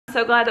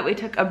So glad that we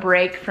took a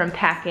break from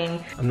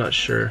packing. I'm not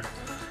sure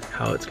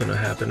how it's gonna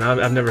happen.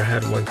 I've never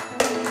had one.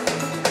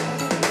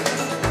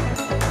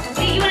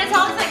 Hey, you wanna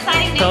tell us some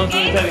exciting news, Tell us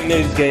some exciting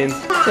news, Gaines.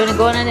 You wanna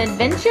go on an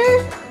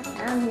adventure?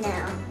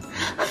 No.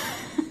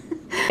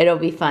 It'll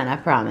be fun, I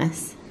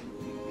promise.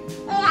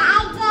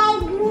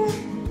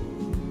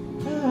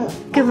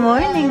 Good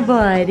morning,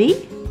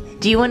 buddy.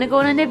 Do you wanna go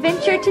on an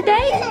adventure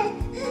today?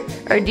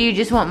 Or do you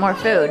just want more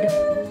food?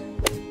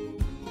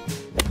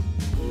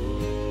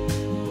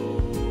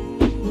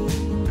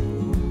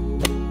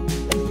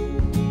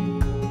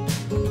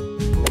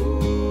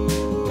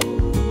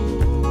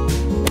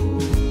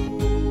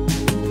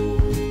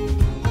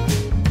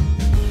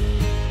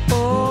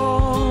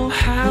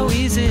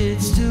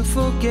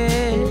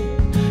 Forget,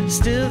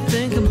 still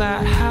thinking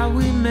about how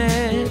we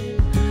met.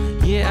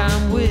 Yeah,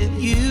 I'm with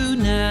you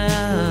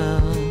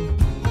now.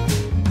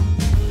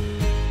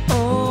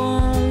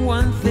 Oh,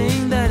 one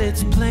thing that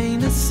it's plain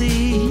to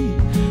see,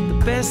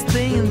 the best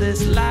thing in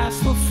this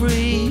life's for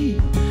free,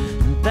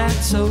 and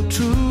that's so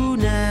true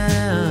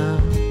now.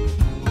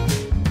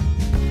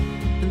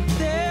 And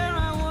there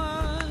I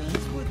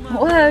was with my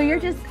Whoa, you're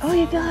just, oh,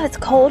 you feel it's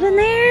cold in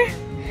there?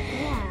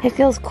 Yeah. It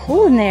feels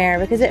cool in there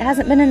because it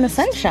hasn't been in the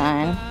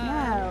sunshine.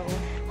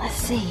 Let's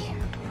see.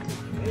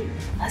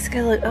 Let's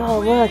go look. Oh,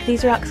 look,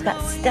 these rocks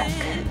got stuck.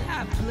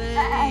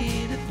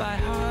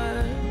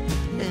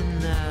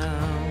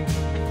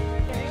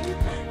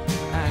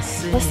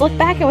 Let's look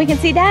back and we can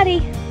see Daddy.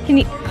 Can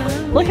you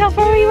look how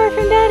far you are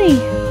from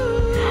Daddy?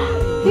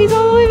 He's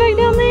all the way back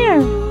down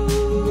there.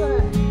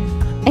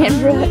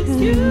 And Brooke,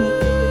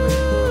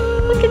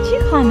 look at you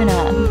climbing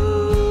up.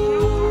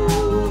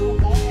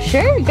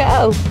 Sure,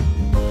 go.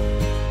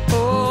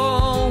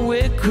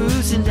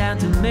 Cruising down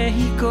to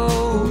Mexico,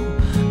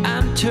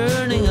 I'm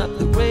turning up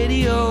the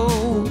radio,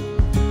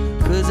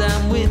 'cause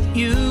I'm with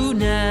you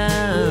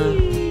now.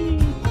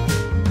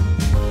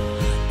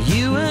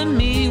 You and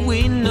me,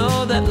 we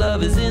know that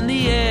love is in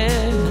the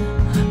air,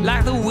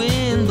 like the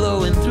wind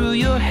blowing through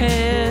your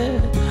hair.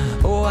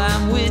 Oh,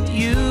 I'm with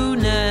you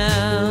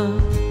now.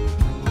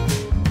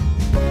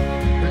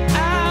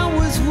 I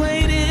was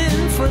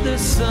waiting for the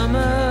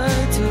summer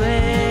to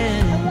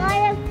end. A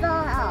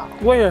waterfall.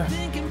 Where?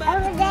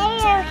 Over there.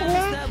 Can I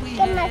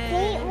get my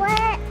feet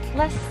wet?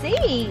 Let's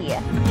see.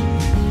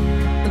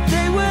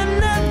 They will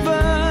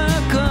never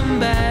come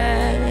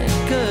back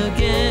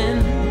again,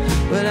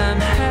 but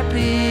I'm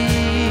happy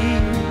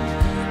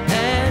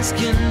as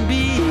can be.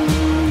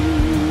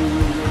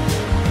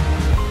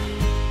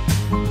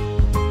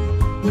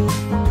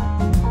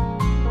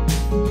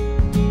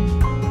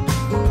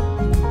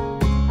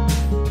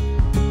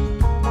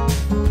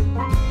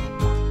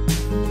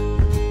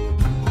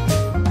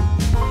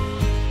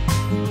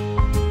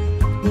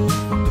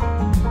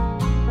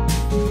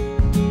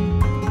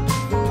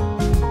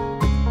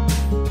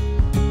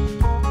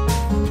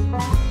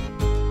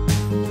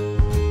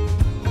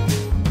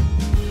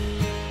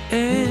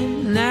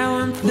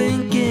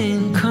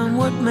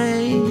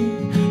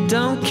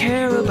 Don't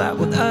care about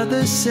what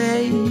others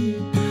say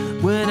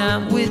when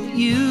I'm with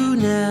you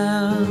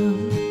now.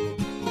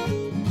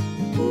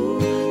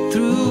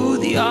 Through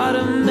the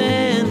autumn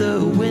and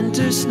the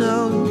winter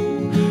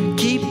snow,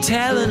 keep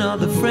telling all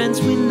the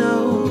friends we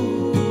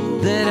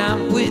know that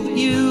I'm with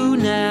you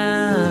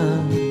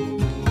now.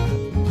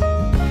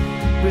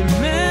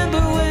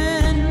 Remember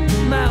when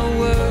my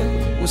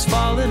world was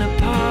falling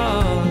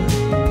apart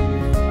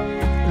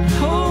and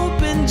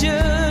hoping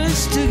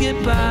just to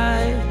get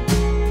by.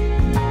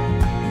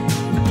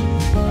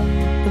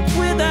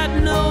 Without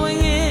knowing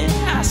it,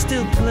 I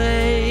still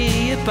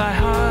play it by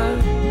heart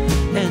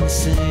and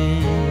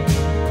sing.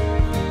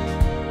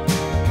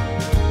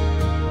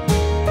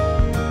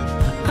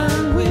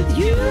 I'm with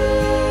you.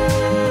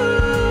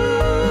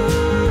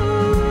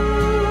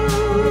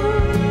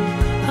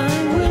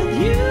 I'm with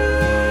you.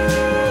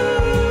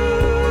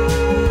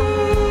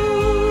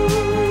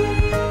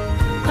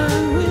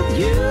 I'm with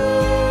you.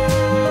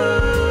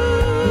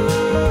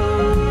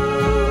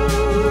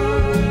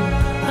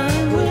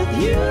 I'm with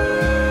you.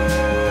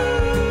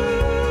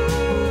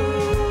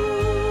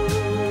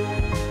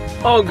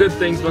 All good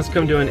things must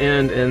come to an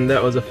end, and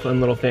that was a fun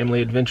little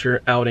family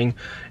adventure outing.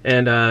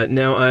 And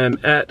now I am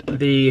at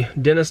the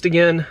dentist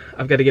again.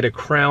 I've got to get a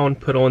crown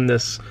put on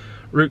this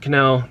root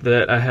canal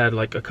that I had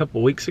like a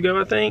couple weeks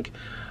ago, I think.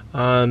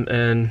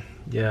 And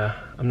yeah,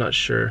 I'm not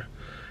sure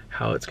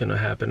how it's gonna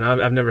happen.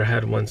 I've never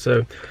had one,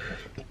 so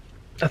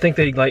I think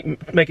they like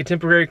make a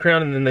temporary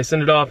crown and then they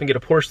send it off and get a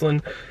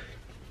porcelain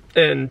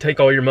and take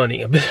all your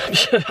money. I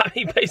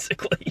mean,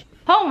 basically.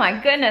 Oh my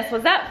goodness,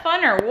 was that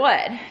fun or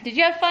what? Did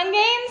you have fun,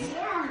 Gaines?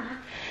 Yeah.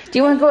 Do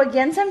you want to go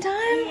again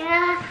sometime?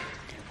 Yeah.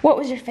 What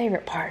was your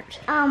favorite part?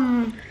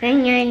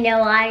 When you're in the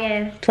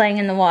water. Playing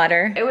in the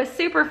water. It was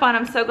super fun.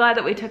 I'm so glad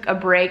that we took a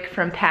break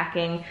from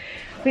packing.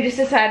 We just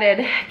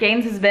decided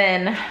Gaines has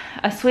been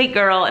a sweet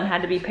girl and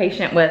had to be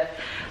patient with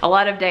a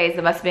lot of days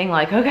of us being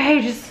like,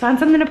 okay, just find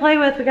something to play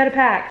with, we gotta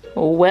pack.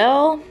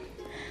 Well,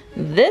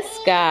 this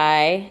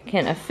guy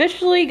can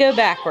officially go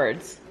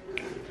backwards.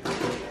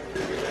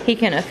 he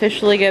can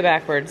officially go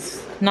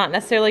backwards. Not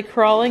necessarily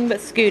crawling,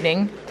 but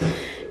scooting.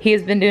 He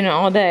has been doing it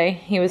all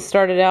day. He was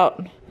started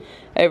out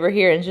over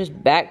here and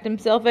just backed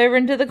himself over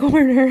into the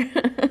corner.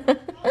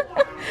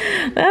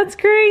 That's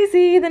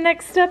crazy. The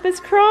next step is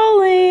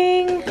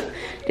crawling.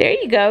 There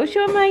you go.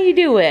 Show him how you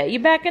do it. You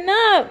backing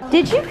up.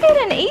 Did you get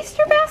an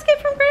Easter basket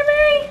from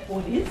Granbury?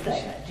 What is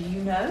that? Do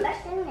you know?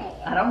 What's in there?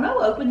 I don't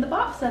know. Open the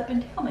box up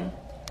and tell me.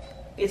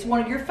 It's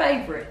one of your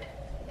favorite.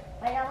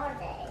 What are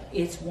they?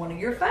 It's one of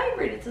your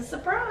favorite. It's a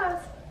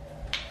surprise.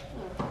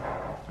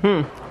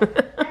 I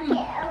can't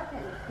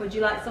open. Would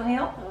you like some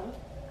help?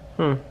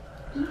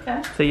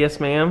 Okay. Say yes,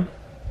 ma'am.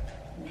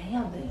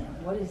 Now then,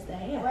 what is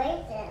that?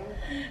 Raisin.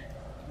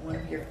 One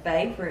of your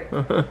favorite,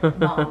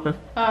 Mommy.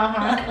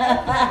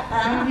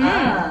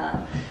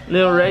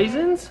 Little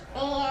raisins?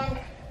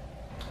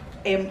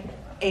 And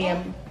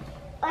And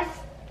what's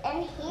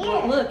in here?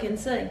 well, look and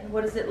see.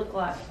 What does it look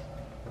like?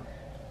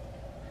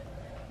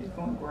 He's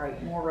going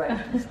great. More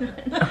raisins.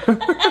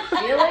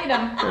 You'll eat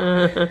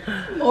them.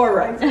 More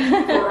raisins.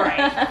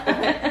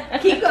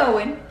 Great. Keep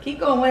going. Keep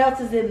going. What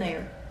else is in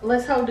there?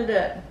 Let's hold it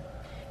up.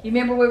 You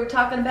remember we were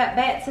talking about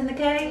bats in the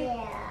cave?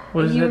 Yeah.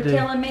 What does And you that were do?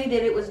 telling me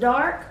that it was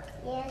dark?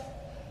 Yes.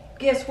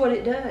 Guess what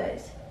it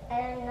does?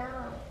 I don't know.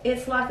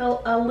 It's like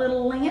a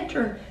little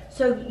lantern.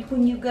 So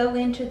when you go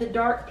into the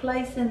dark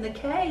place in the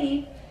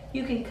cave,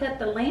 you can cut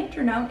the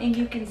lantern on and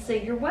you can see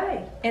your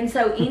way. And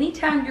so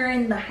anytime you're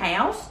in the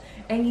house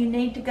and you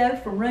need to go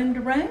from room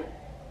to room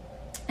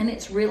and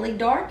it's really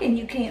dark and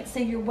you can't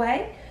see your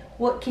way,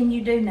 what can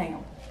you do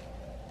now?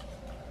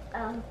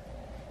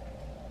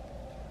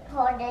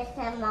 Hold this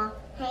in my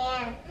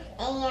hand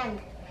and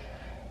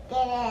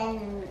get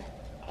in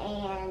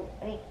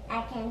and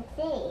I can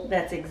see.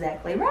 That's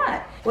exactly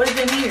right. What is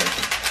in here?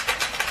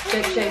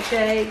 Shake, shake,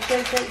 shake,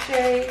 shake, shake,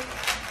 shake.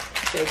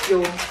 Shake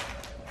your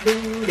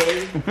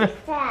booty. What's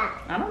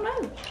that? I don't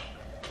know.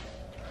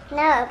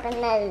 No, open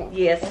it.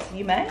 Yes,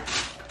 you may.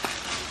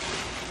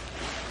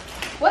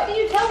 What do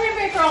you tell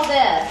Granbury for all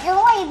this?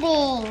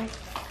 Soybeans.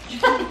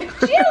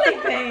 Chili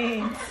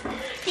beans.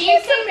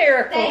 It's a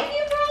miracle. Thank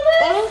you for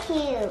all this.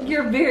 Thank you.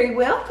 You're very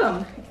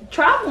welcome.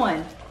 Try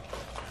one.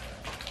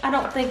 I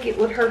don't think it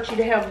would hurt you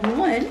to have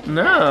one.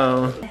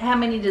 No. How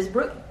many does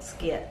Brooks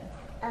get?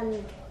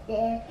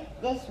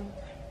 This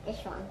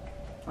one.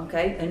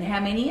 Okay, and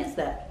how many is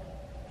that?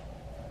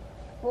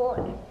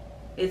 4.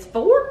 It's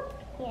 4?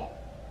 Yeah.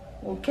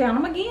 We'll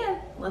count them again.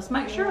 Let's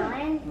make sure.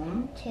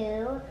 1,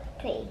 2,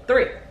 3.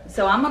 3.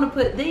 So I'm going to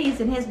put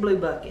these in his blue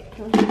bucket.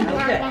 Now I'm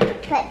Okay. gonna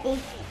put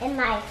these in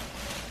my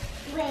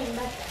green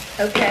bucket.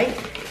 Okay,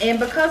 and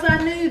because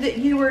I knew that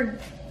you were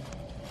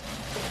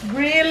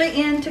really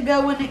into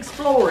going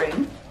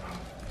exploring,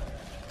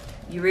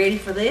 you ready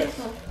for this?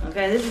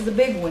 Okay, this is a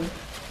big one.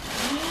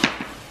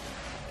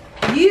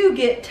 You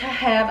get to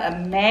have a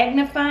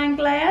magnifying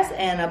glass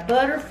and a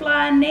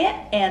butterfly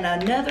net and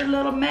another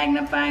little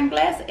magnifying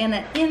glass and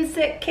an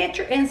insect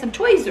catcher and some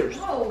tweezers.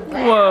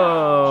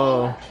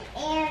 Whoa.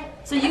 And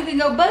So you can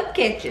go bug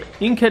catch it.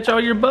 You can catch all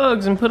your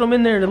bugs and put them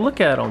in there to look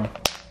at them.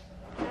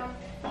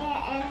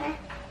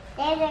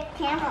 there's a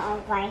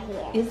camera right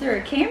here. Is there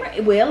a camera?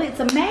 Well, it's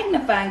a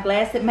magnifying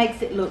glass that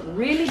makes it look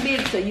really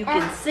big so you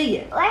can see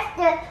it. What's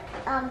the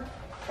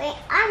wait,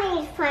 I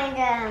need to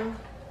find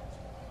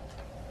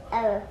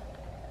a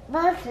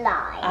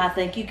butterfly. I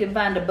think you can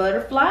find a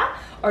butterfly,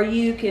 or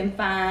you can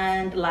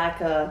find like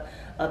a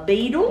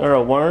beetle Or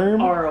a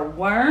worm. or a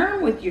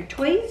worm with your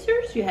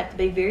tweezers. You have to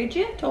be very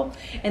gentle.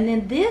 And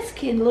then this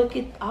can look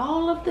at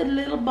all of the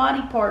little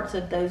body parts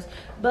of those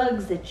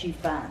bugs that you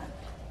find.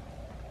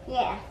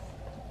 Yeah.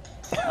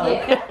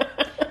 Okay.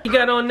 You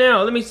got on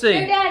now. Let me Your see.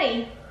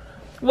 daddy.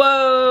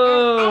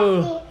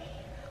 Whoa.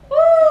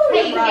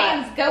 Hey,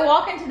 Right. James, go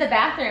walk into the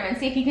bathroom and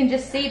see if you can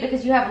just see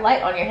because you have a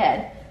light on your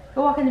head.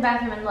 Go walk in the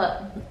bathroom and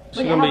look.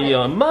 She's gonna be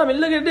yelling, "Mommy,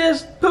 look at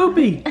this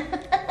poopy."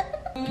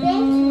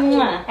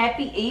 Mwah.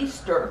 Happy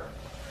Easter.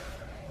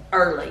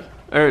 Early.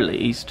 Early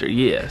Easter,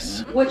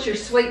 yes. What's your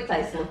sweet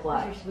face look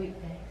like? Your sweet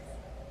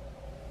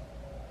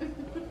face.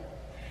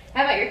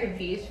 How about your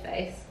confused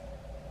face?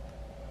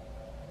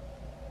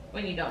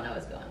 When you don't know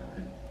what's going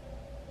on.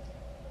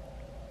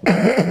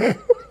 That's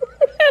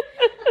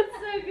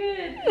so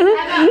good.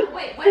 How about,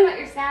 wait, what about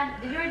your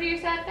sad, did you already do your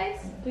sad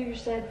face? Do your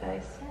sad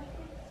face. Sad face?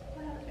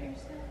 What about your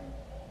sad?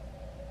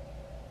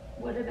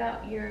 What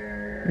about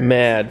your...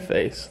 Mad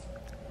face.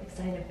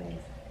 Excited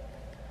face.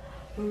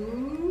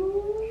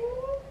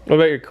 What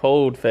about your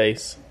cold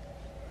face?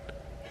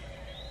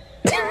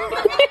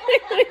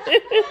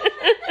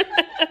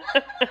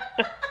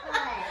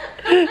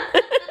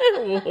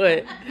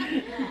 What?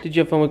 Did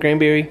you have fun with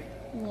Granbury?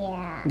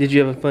 Yeah. Did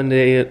you have a fun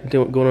day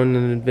going on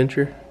an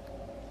adventure?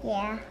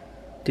 Yeah.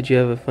 Did you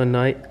have a fun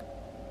night?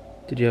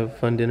 Did you have a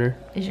fun dinner?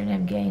 Is your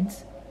name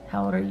Gaines?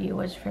 How old are you?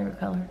 What's your favorite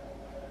color?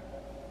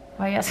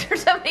 Why you ask her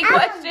so many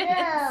questions?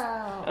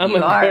 No. I'm You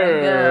a are a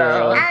girl.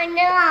 girl. I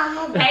know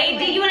I'm a Hey,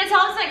 do you want to tell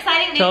us some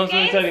exciting news, Tell us some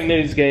Gaines? exciting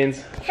news,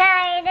 Gaines.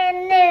 Sorry, the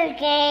new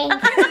game.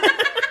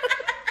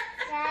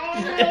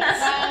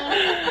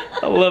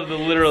 I love the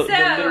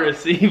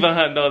literacy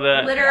behind all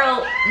that.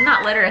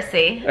 Not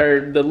literacy.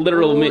 Or the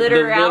literalness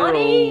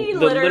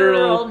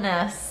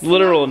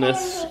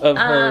of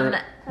her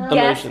emotions.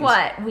 Guess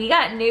what? We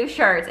got new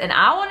shirts, and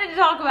I wanted to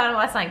talk about them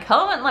last night.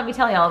 Cullen wouldn't let me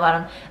tell y'all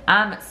about them.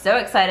 I'm so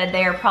excited.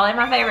 They are probably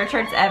my favorite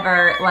shirts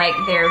ever. Like,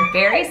 they're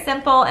very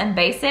simple and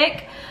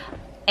basic,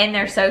 and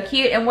they're so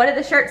cute. And what did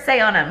the shirts say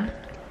on them?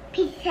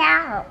 Peace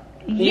out.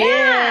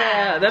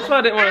 Yeah, that's why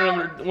I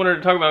didn't want her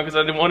to talk about it, because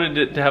I didn't want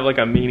it to have like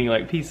a meaning,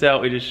 like peace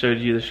out. We just showed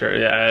you the shirt.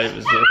 Yeah, it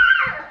was a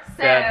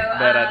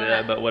bad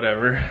idea, but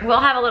whatever.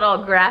 We'll have a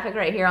little graphic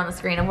right here on the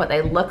screen of what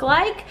they look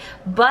like.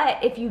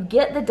 But if you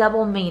get the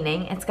double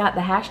meaning, it's got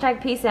the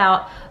hashtag peace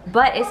out,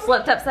 but it's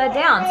flipped upside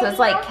down. So it's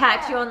like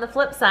catch you on the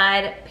flip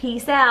side,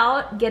 peace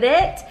out, get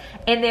it?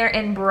 And they're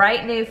in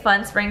bright new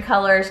fun spring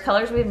colors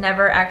we've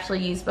never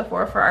actually used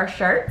before for our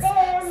shirts.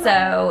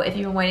 So if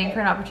you've been waiting for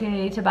an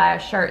opportunity to buy a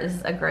shirt, this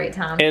is a great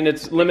time. And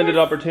it's limited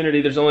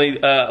opportunity. There's only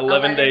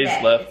 11 days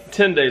left,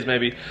 10 days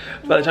maybe,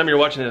 by the time you're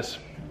watching this.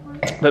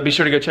 But be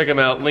sure to go check them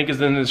out. Link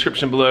is in the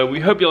description below. We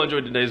hope y'all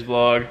enjoyed today's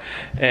vlog,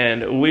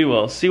 and we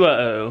will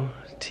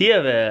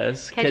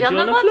CYO-TFS. Catch you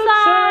on the flip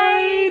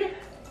side.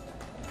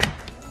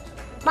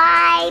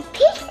 Bye.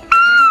 Peace out.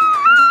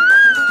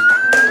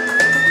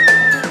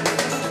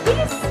 He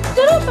just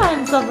stood up by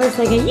himself for a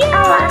second. Yeah.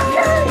 Oh, I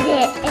found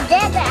it. Is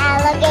that the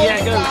alligator?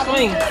 Yeah, go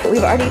swing.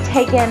 We've already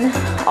taken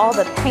all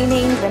the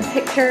paintings and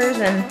pictures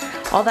and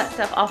all that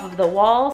stuff off of the wall.